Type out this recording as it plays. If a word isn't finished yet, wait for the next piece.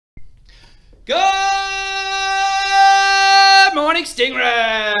Good morning,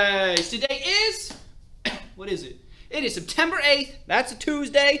 Stingrays! Today is, what is it? It is September 8th. That's a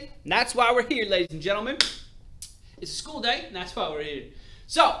Tuesday, and that's why we're here, ladies and gentlemen. It's a school day, and that's why we're here.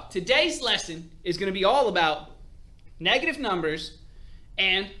 So, today's lesson is going to be all about negative numbers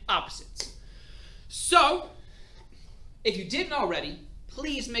and opposites. So, if you didn't already,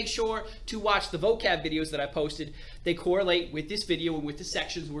 please make sure to watch the vocab videos that I posted. They correlate with this video and with the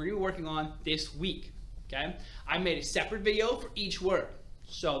sections we're going to be working on this week. Okay? I made a separate video for each word.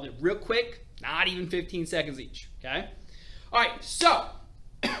 So they're real quick, not even 15 seconds each. Okay? Alright, so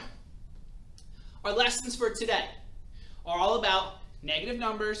our lessons for today are all about negative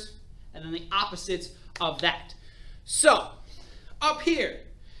numbers and then the opposites of that. So, up here,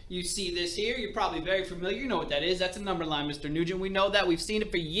 you see this here. You're probably very familiar. You know what that is. That's a number line, Mr. Nugent. We know that. We've seen it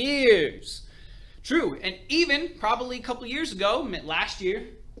for years. True. And even probably a couple years ago, last year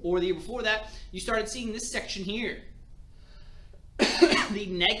or the year before that, you started seeing this section here. The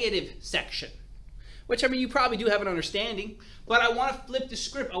negative section. Which, I mean, you probably do have an understanding. But I want to flip the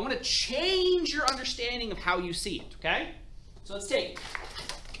script. I want to change your understanding of how you see it. Okay? So let's take it.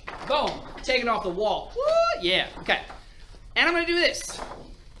 Boom. Take it off the wall. Woo! Yeah. Okay. And I'm going to do this.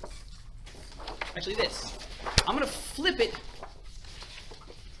 Actually, this. I'm going to flip it.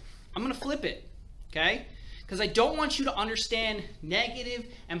 I'm going to flip it, okay? Because I don't want you to understand negative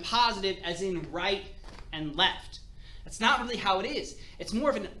and positive as in right and left. That's not really how it is. It's more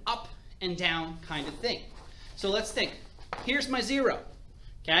of an up and down kind of thing. So let's think. Here's my 0,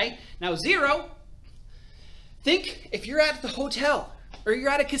 okay? Now 0, think if you're at the hotel or you're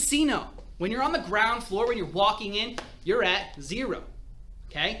at a casino. When you're on the ground floor, when you're walking in, you're at 0,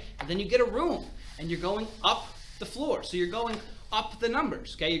 okay? And then you get a room. And you're going up the floor. So you're going up the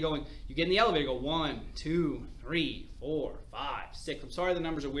numbers. Okay, you get in the elevator, go 1, 2, 3, 4, 5, 6. I'm sorry the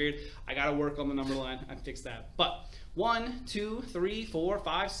numbers are weird. I gotta work on the number line. I fixed that. But 1, 2, 3, 4,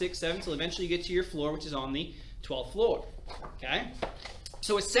 5, 6, 7. So eventually you get to your floor, which is on the 12th floor. Okay?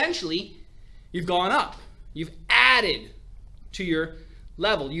 So essentially, you've gone up. You've added to your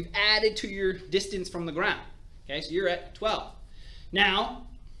level. You've added to your distance from the ground. Okay, so you're at 12. Now,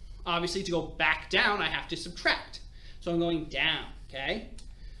 obviously, to go back down, I have to subtract. So I'm going down, okay?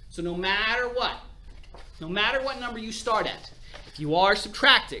 So no matter what number you start at, if you are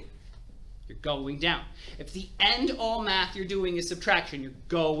subtracting, you're going down. If the end all math you're doing is subtraction, you're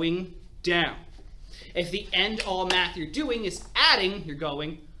going down. If the end all math you're doing is adding, you're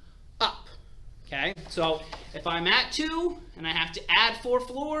going up, okay? So if I'm at 2 and I have to add 4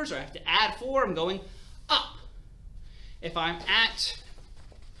 floors, or I have to add 4, I'm going up. If I'm at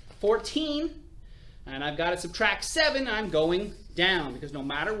 14, and I've got to subtract 7, I'm going down, because no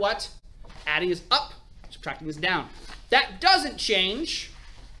matter what, adding is up, subtracting is down. That doesn't change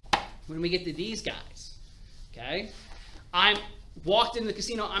when we get to these guys, okay? I'm walked into the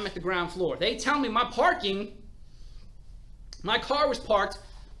casino, I'm at the ground floor. They tell me my car was parked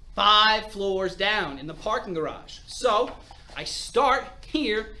 5 floors down in the parking garage. So I start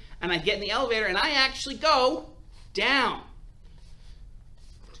here, and I get in the elevator, and I actually go down.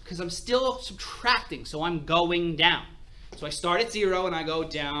 Because I'm still subtracting, so I'm going down. So I start at 0 and I go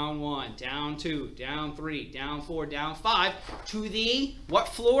down 1, down 2, down 3, down 4, down 5 to the what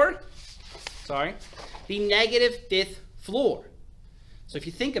floor? Sorry, the negative 5th floor. So if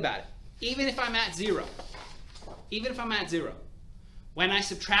you think about it, even if I'm at 0, when I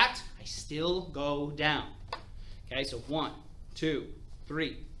subtract, I still go down. Okay, so 1, 2,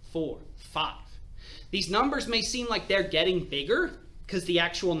 3, 4, 5. These numbers may seem like they're getting bigger, because the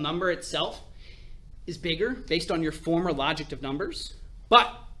actual number itself is bigger based on your former logic of numbers.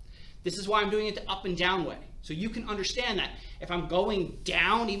 But this is why I'm doing it the up and down way. So you can understand that if I'm going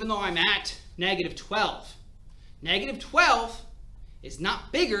down, even though I'm at negative 12 is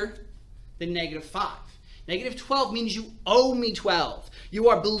not bigger than negative 5. Negative 12 means you owe me 12. You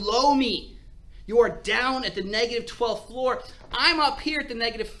are below me. You are down at the negative 12th floor. I'm up here at the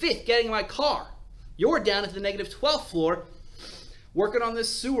negative 5th getting my car. You're down at the negative 12th floor working on this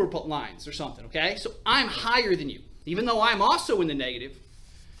sewer lines or something, okay? So I'm higher than you. Even though I'm also in the negative,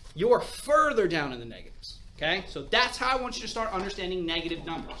 you're further down in the negatives, okay? So that's how I want you to start understanding negative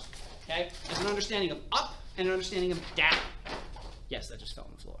numbers, okay? As an understanding of up and an understanding of down. Yes, that just fell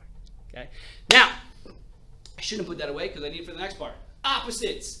on the floor, okay? Now, I shouldn't put that away because I need it for the next part.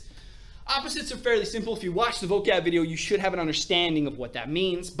 Opposites. Opposites are fairly simple. If you watch the vocab video, you should have an understanding of what that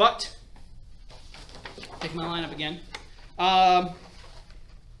means, but take my line up again.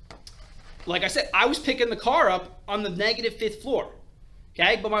 Like I said, I was picking the car up on the negative 5th floor,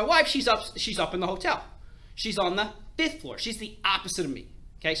 okay? But my wife, she's up in the hotel. She's on the 5th floor. She's the opposite of me,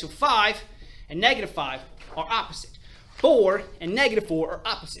 okay? So 5 and -5 are opposite. 4 and -4 are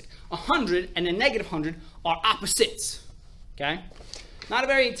opposite. 100 and a -100 are opposites. Okay? Not a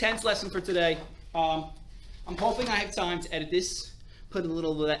very intense lesson for today. I'm hoping I have time to edit this, put a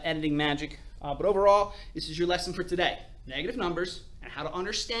little of that editing magic. But overall, this is your lesson for today. Negative numbers and how to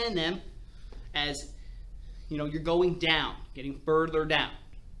understand them as, you know, you're going down, getting further down.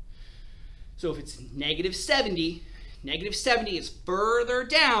 So if it's -70, -70 is further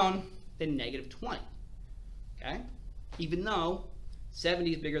down than -20. Okay? Even though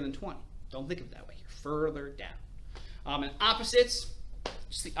 70 is bigger than 20. Don't think of it that way. You're further down. And opposites,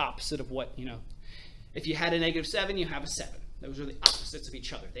 just the opposite of what, you know, if you had a -7, you have a 7. Those are the opposites of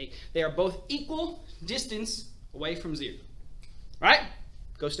each other. They are both equal distance away from 0. Right?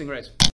 Go Stingrays.